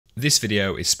This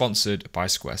video is sponsored by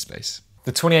Squarespace.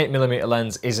 The 28mm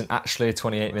lens isn't actually a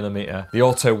 28mm. The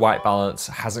auto white balance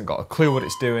hasn't got a clue what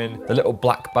it's doing. The little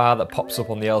black bar that pops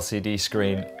up on the LCD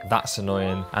screen, that's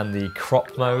annoying. And the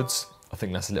crop modes, I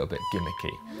think that's a little bit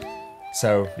gimmicky.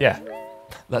 So yeah,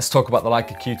 let's talk about the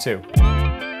Leica Q2.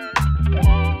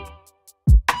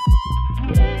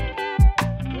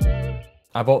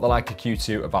 I bought the Leica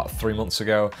Q2 about 3 months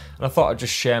ago, and I thought I'd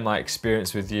just share my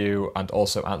experience with you and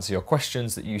also answer your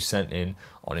questions that you sent in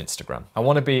on Instagram. I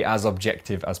want to be as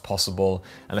objective as possible,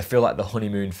 and I feel like the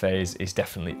honeymoon phase is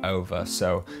definitely over,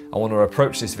 so I want to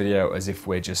approach this video as if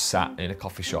we're just sat in a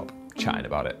coffee shop chatting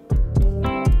about it.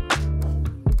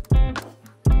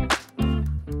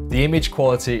 The image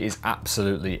quality is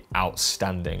absolutely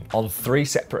outstanding. On 3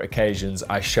 separate occasions,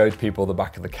 I showed people the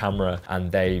back of the camera and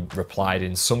they replied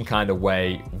in some kind of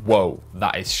way, "Whoa,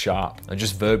 that is sharp," and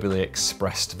just verbally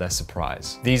expressed their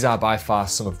surprise. These are by far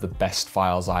some of the best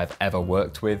files I've ever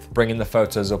worked with. Bringing the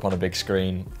photos up on a big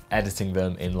screen, editing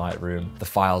them in Lightroom, the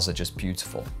files are just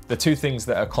beautiful. The 2 things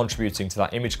that are contributing to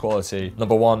that image quality,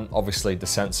 number 1, obviously the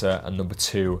sensor, and number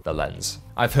 2, the lens.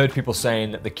 I've heard people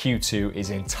saying that the Q2 is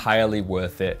entirely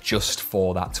worth it just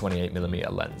for that 28mm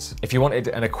lens. If you wanted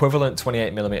an equivalent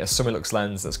 28mm Summilux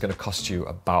lens, that's going to cost you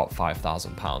about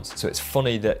 £5,000. So it's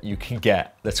funny that you can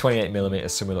get the 28mm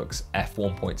Summilux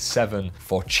f1.7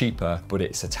 for cheaper, but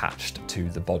it's attached to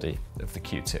the body of the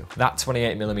Q2. That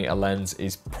 28mm lens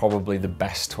is probably the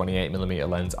best 28mm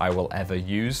lens I will ever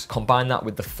use. Combine that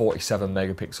with the 47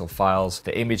 megapixel files,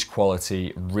 the image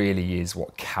quality really is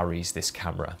what carries this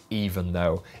camera, even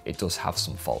though it does have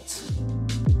some faults.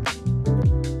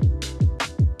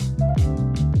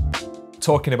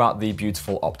 Talking about the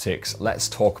beautiful optics, let's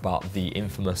talk about the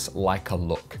infamous Leica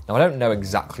look. Now, I don't know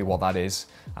exactly what that is,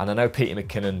 and I know Peter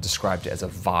McKinnon described it as a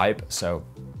vibe, so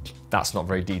that's not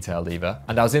very detailed either.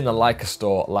 And I was in the Leica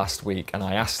store last week and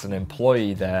I asked an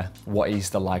employee there, what is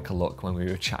the Leica look, when we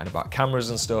were chatting about cameras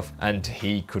and stuff, and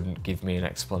he couldn't give me an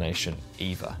explanation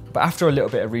either. But after a little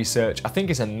bit of research, I think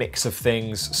it's a mix of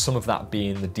things, some of that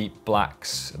being the deep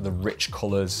blacks, the rich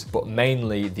colors, but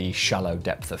mainly the shallow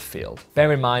depth of field.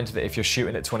 Bear in mind that if you're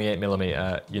shooting at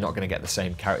 28mm, you're not gonna get the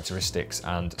same characteristics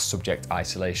and subject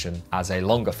isolation as a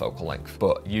longer focal length.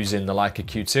 But using the Leica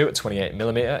Q2 at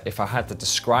 28mm, if I had to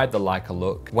describe the Leica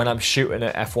look, when I'm shooting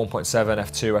at f1.7,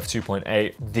 f2,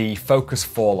 f2.8, the focus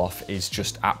fall off is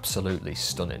just absolutely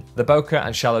stunning. The bokeh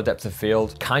and shallow depth of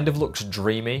field kind of looks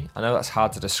dreamy. I know that's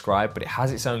hard to describe, but it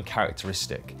has its own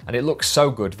characteristic. And it looks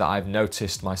so good that I've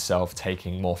noticed myself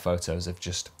taking more photos of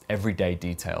just everyday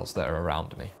details that are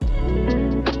around me.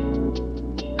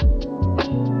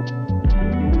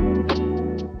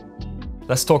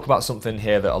 Let's talk about something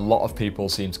here that a lot of people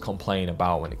seem to complain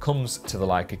about when it comes to the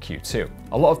Leica Q2.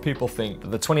 A lot of people think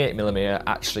that the 28mm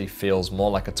actually feels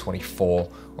more like a 24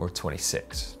 or a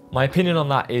 26. My opinion on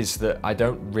that is that I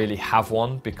don't really have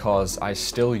one, because I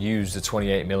still use the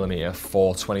 28mm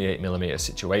for 28mm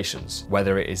situations,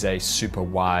 whether it is a super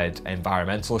wide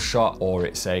environmental shot or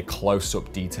it's a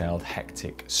close-up detailed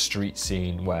hectic street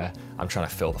scene where I'm trying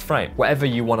to fill the frame. Whatever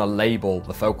you want to label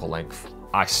the focal length,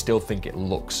 I still think it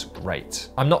looks great.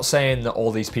 I'm not saying that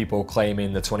all these people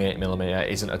claiming the 28mm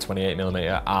isn't a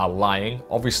 28mm are lying.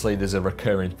 Obviously there's a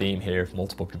recurring theme here if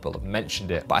multiple people have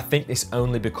mentioned it, but I think this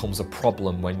only becomes a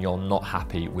problem when you're not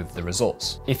happy with the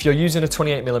results. If you're using a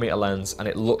 28mm lens and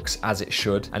it looks as it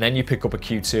should, and then you pick up a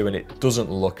Q2 and it doesn't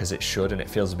look as it should and it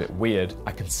feels a bit weird,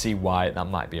 I can see why that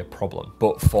might be a problem.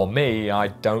 But for me, I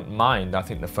don't mind. I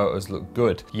think the photos look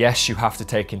good. Yes, you have to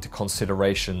take into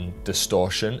consideration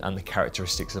distortion and the characteristics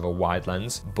of a wide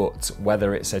lens, but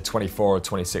whether it's a 24 or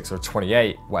 26 or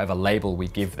 28, whatever label we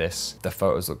give this, the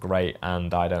photos look great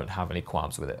and I don't have any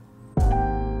qualms with it.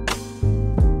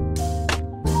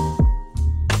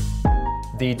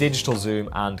 The digital zoom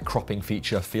and cropping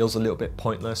feature feels a little bit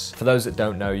pointless. For those that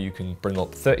don't know, you can bring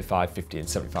up 35, 50 and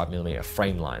 75mm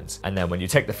frame lines. And then when you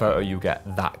take the photo, you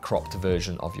get that cropped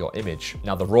version of your image.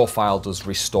 Now the raw file does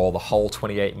restore the whole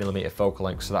 28mm focal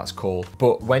length, so that's cool.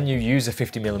 But when you use a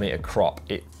 50mm crop,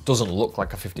 it doesn't look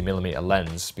like a 50mm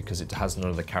lens because it has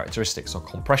none of the characteristics or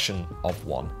compression of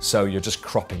one. So you're just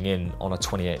cropping in on a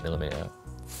 28mm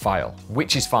file,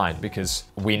 which is fine because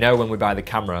we know when we buy the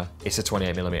camera it's a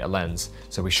 28mm lens,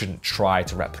 so we shouldn't try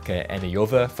to replicate any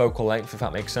other focal length, if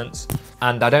that makes sense.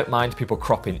 And I don't mind people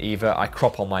cropping either. I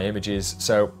crop on my images,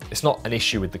 so it's not an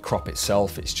issue with the crop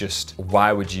itself. It's just,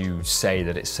 why would you say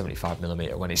that it's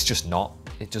 75mm when it's just not?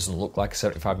 it doesn't look like a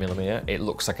 75mm, it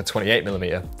looks like a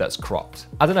 28mm that's cropped.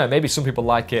 I don't know, maybe some people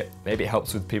like it, maybe it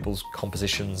helps with people's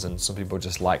compositions, and some people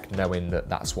just like knowing that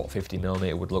that's what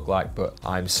 50mm would look like, but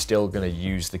I'm still gonna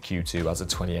use the Q2 as a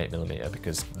 28mm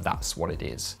because that's what it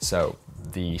is. So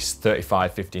the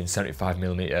 35, 50, and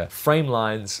 75mm frame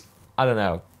lines, I don't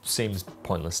know, seems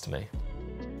pointless to me.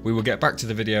 We will get back to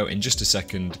the video in just a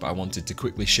second, but I wanted to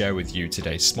quickly share with you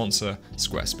today's sponsor,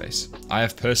 Squarespace. I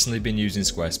have personally been using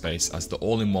Squarespace as the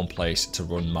all-in-one place to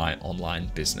run my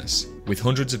online business. With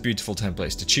hundreds of beautiful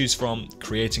templates to choose from,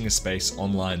 creating a space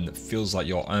online that feels like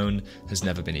your own has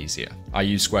never been easier. I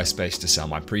use Squarespace to sell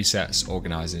my presets,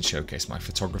 organize and showcase my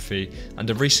photography, and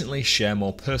have recently shared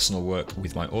more personal work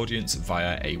with my audience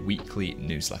via a weekly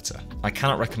newsletter. I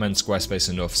cannot recommend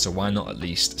Squarespace enough, so why not at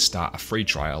least start a free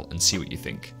trial and see what you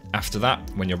think. After that,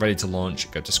 when you're ready to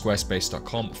launch, go to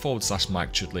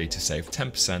squarespace.com/Mike Chudley to save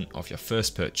 10% off your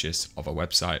first purchase of a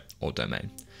website or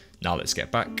domain. Now let's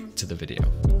get back to the video.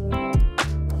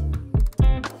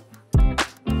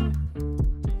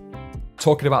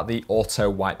 Talking about the auto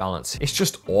white balance, it's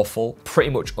just awful, pretty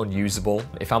much unusable.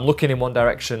 If I'm looking in one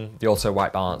direction, the auto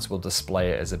white balance will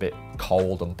display it as a bit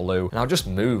cold and blue, and I'll just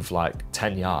move like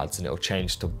 10 yards and it'll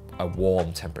change to a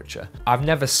warm temperature. I've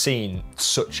never seen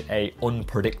such a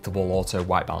unpredictable auto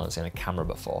white balance in a camera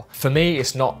before. For me,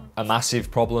 it's not a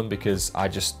massive problem because I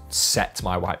just set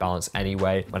my white balance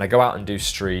anyway. When I go out and do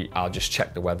street, I'll just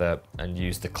check the weather and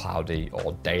use the cloudy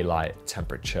or daylight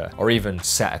temperature, or even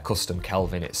set a custom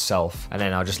Kelvin itself, and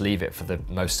then I'll just leave it for the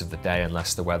most of the day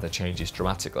unless the weather changes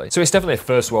dramatically. So it's definitely a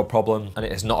first world problem, and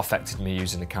it has not affected me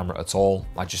using the camera at all.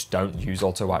 I just don't use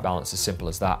auto white balance, as simple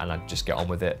as that, and I just get on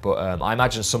with it. But I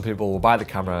imagine some people will buy the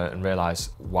camera and realize,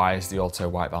 why is the auto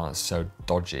white balance so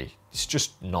dodgy? It's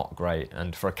just not great,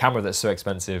 and for a camera that's so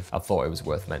expensive, I thought it was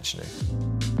worth mentioning.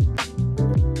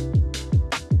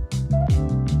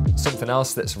 Something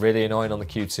else that's really annoying on the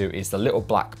Q2 is the little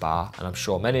black bar, and I'm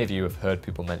sure many of you have heard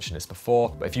people mention this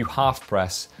before, but if you half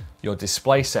press, your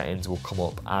display settings will come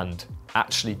up and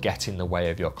actually get in the way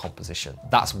of your composition.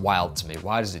 That's wild to me.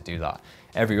 Why does it do that?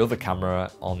 Every other camera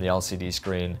on the LCD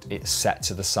screen, it's set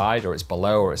to the side, or it's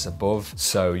below, or it's above,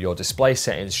 so your display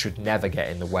settings should never get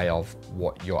in the way of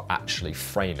what you're actually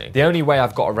framing. The only way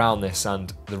I've got around this,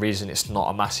 and the reason it's not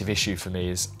a massive issue for me,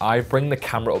 is I bring the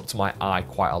camera up to my eye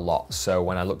quite a lot, so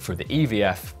when I look through the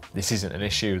EVF, this isn't an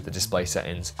issue. The display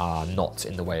settings are not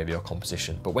in the way of your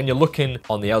composition. But when you're looking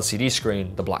on the LCD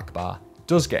screen, the black bar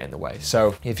does get in the way.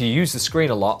 So if you use the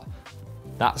screen a lot,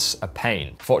 that's a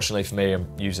pain. Fortunately for me, I'm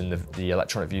using the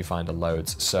electronic viewfinder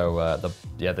loads, so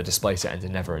the display settings are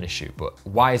never an issue, but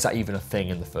why is that even a thing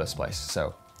in the first place?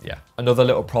 So yeah. Another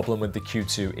little problem with the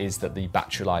Q2 is that the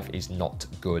battery life is not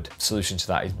good. The solution to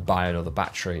that is buy another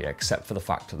battery, except for the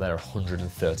fact that they're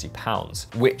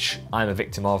 £130, which I'm a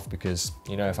victim of because,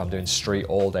 you know, if I'm doing street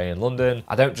all day in London,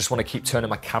 I don't just want to keep turning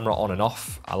my camera on and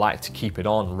off. I like to keep it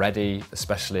on, ready,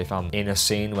 especially if I'm in a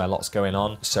scene where lots going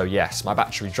on. So yes, my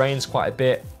battery drains quite a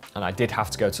bit, and I did have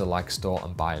to go to the Leica store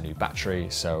and buy a new battery,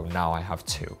 so now I have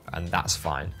two, and that's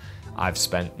fine. I've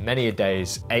spent many a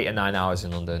days, 8 or 9 hours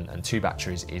in London, and 2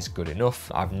 batteries is good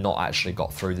enough. I've not actually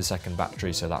got through the second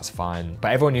battery, so that's fine.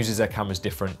 But everyone uses their cameras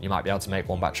different. You might be able to make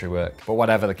one battery work. But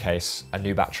whatever the case, a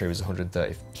new battery was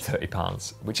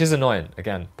 £130, which is annoying,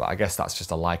 again, but I guess that's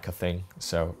just a Leica thing,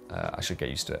 so I should get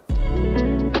used to it.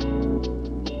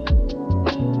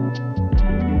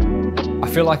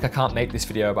 I feel like I can't make this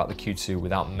video about the Q2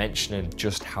 without mentioning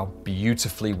just how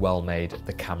beautifully well made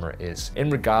the camera is. In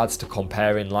regards to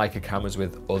comparing Leica cameras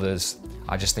with others,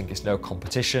 I just think it's no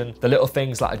competition. The little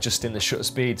things like adjusting the shutter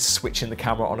speed, switching the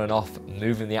camera on and off,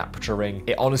 moving the aperture ring,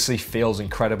 it honestly feels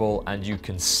incredible, and you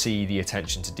can see the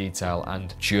attention to detail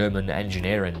and German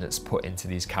engineering that's put into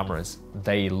these cameras.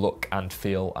 They look and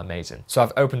feel amazing. So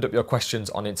I've opened up your questions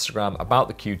on Instagram about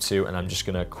the Q2, and I'm just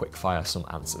gonna quick fire some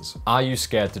answers. Are you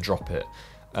scared to drop it?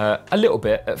 A little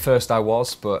bit. At first I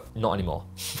was, but not anymore.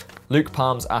 Luke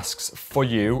Palms asks, for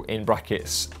you, in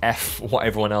brackets, F what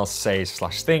everyone else says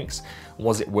 / thinks,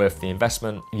 was it worth the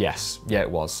investment? Yes, yeah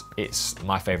it was. It's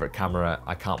my favorite camera.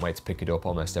 I can't wait to pick it up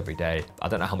almost every day. I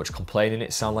don't know how much complaining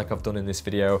it sounds like I've done in this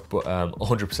video, but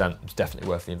 100% it's definitely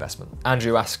worth the investment.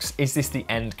 Andrew asks, is this the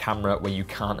end camera where you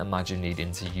can't imagine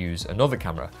needing to use another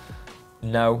camera?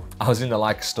 No, I was in the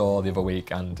Leica store the other week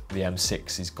and the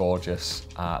M6 is gorgeous.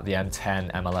 The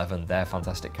M10, M11, they're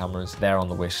fantastic cameras. They're on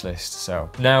the wish list. So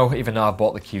no, even though I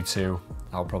bought the Q2,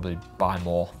 I'll probably buy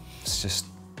more. It's just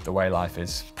the way life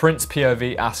is. Prince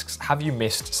POV asks, have you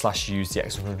missed/used the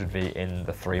X100V in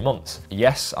the 3 months?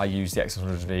 Yes, I use the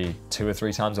X100V 2 or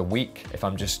 3 times a week. If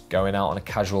I'm just going out on a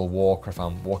casual walk, or if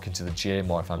I'm walking to the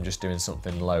gym, or if I'm just doing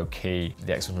something low key,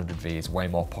 the X100V is way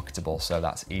more pocketable, so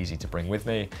that's easy to bring with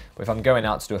me. But if I'm going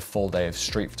out to do a full day of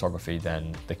street photography,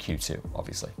 then the Q2,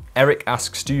 obviously. Eric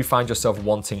asks, do you find yourself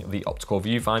wanting the optical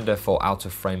viewfinder for out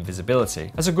of frame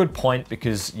visibility? That's a good point,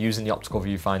 because using the optical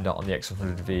viewfinder on the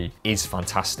X100V is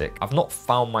fantastic. I've not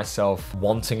found myself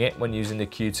wanting it when using the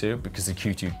Q2 because the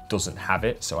Q2 doesn't have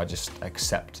it, so I just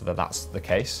accept that that's the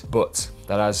case. But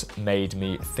that has made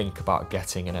me think about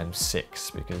getting an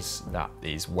M6 because that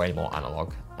is way more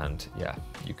analog, and yeah,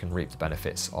 you can reap the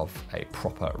benefits of a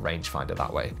proper rangefinder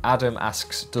that way. Adam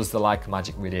asks, does the Leica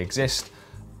magic really exist?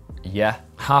 Yeah.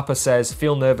 Harper says,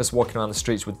 feel nervous walking around the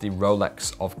streets with the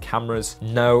Rolex of cameras.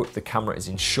 No, the camera is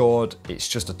insured. It's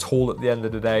just a tool at the end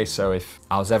of the day. So if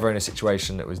I was ever in a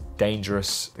situation that was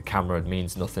dangerous, the camera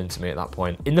means nothing to me at that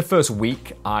point. In the first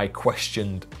week, I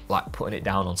questioned like putting it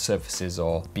down on surfaces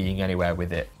or being anywhere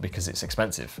with it because it's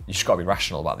expensive. You just gotta be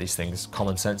rational about these things.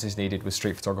 Common sense is needed with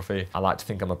street photography. I like to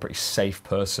think I'm a pretty safe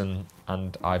person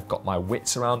and I've got my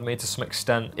wits around me to some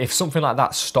extent. If something like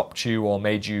that stopped you or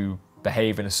made you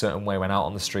behave in a certain way when out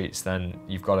on the streets, then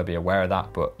you've got to be aware of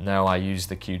that. But no, I use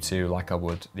the Q2 like I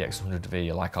would the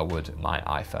X100V, like I would my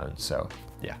iPhone, so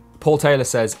yeah. Paul Taylor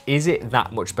says, is it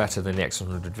that much better than the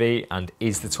X100V, and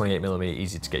is the 28mm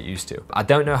easy to get used to? I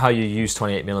don't know how you use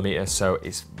 28mm, so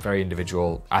it's very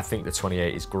individual. I think the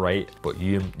 28 is great, but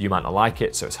you might not like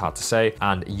it, so it's hard to say.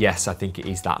 And yes, I think it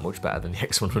is that much better than the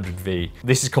X100V.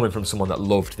 This is coming from someone that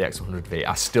loved the X100V.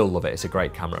 I still love it, it's a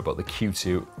great camera, but the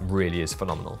Q2 really is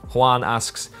phenomenal. Juan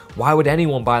asks, why would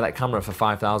anyone buy that camera for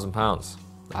 £5,000?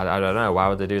 I don't know, why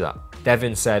would they do that?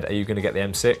 Devin said, are you gonna get the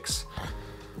M6?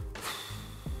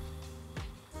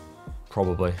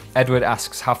 Probably. Edward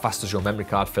asks, how fast does your memory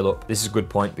card fill up? This is a good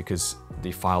point because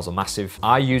the files are massive.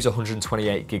 I use a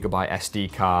 128GB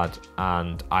SD card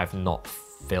and I've not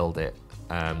filled it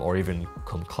or even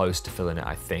come close to filling it,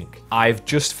 I think. I've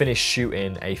just finished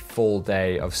shooting a full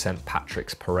day of St.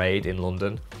 Patrick's Parade in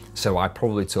London. So I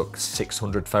probably took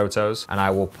 600 photos and I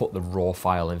will put the raw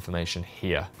file information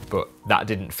here, but that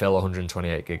didn't fill a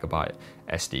 128GB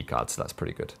SD card, so that's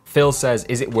pretty good. Phil says,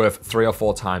 is it worth 3 or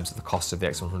 4 times the cost of the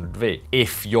X100V?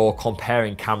 If you're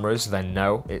comparing cameras, then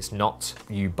no, it's not.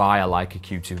 You buy a Leica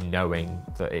Q2 knowing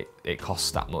that it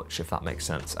costs that much, if that makes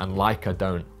sense. And Leica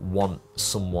don't want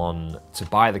someone to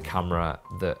buy the camera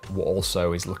that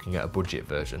also is looking at a budget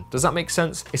version. Does that make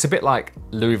sense? It's a bit like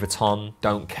Louis Vuitton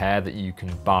don't care that you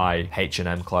can buy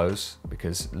H&M clothes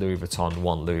because Louis Vuitton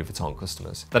want Louis Vuitton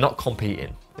customers. They're not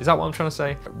competing. Is that what I'm trying to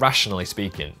say? Rationally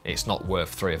speaking, it's not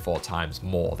worth 3 or 4 times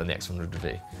more than the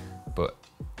X100V, but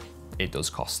it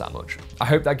does cost that much. I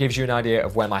hope that gives you an idea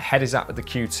of where my head is at with the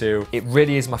Q2. It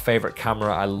really is my favorite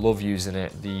camera. I love using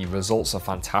it. The results are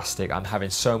fantastic. I'm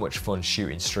having so much fun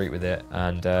shooting street with it,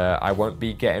 and I won't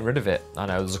be getting rid of it. I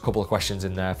know there's a couple of questions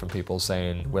in there from people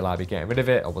saying, will I be getting rid of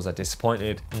it or was I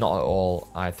disappointed? Not at all.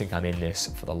 I think I'm in this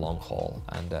for the long haul,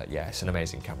 and yeah, it's an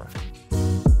amazing camera.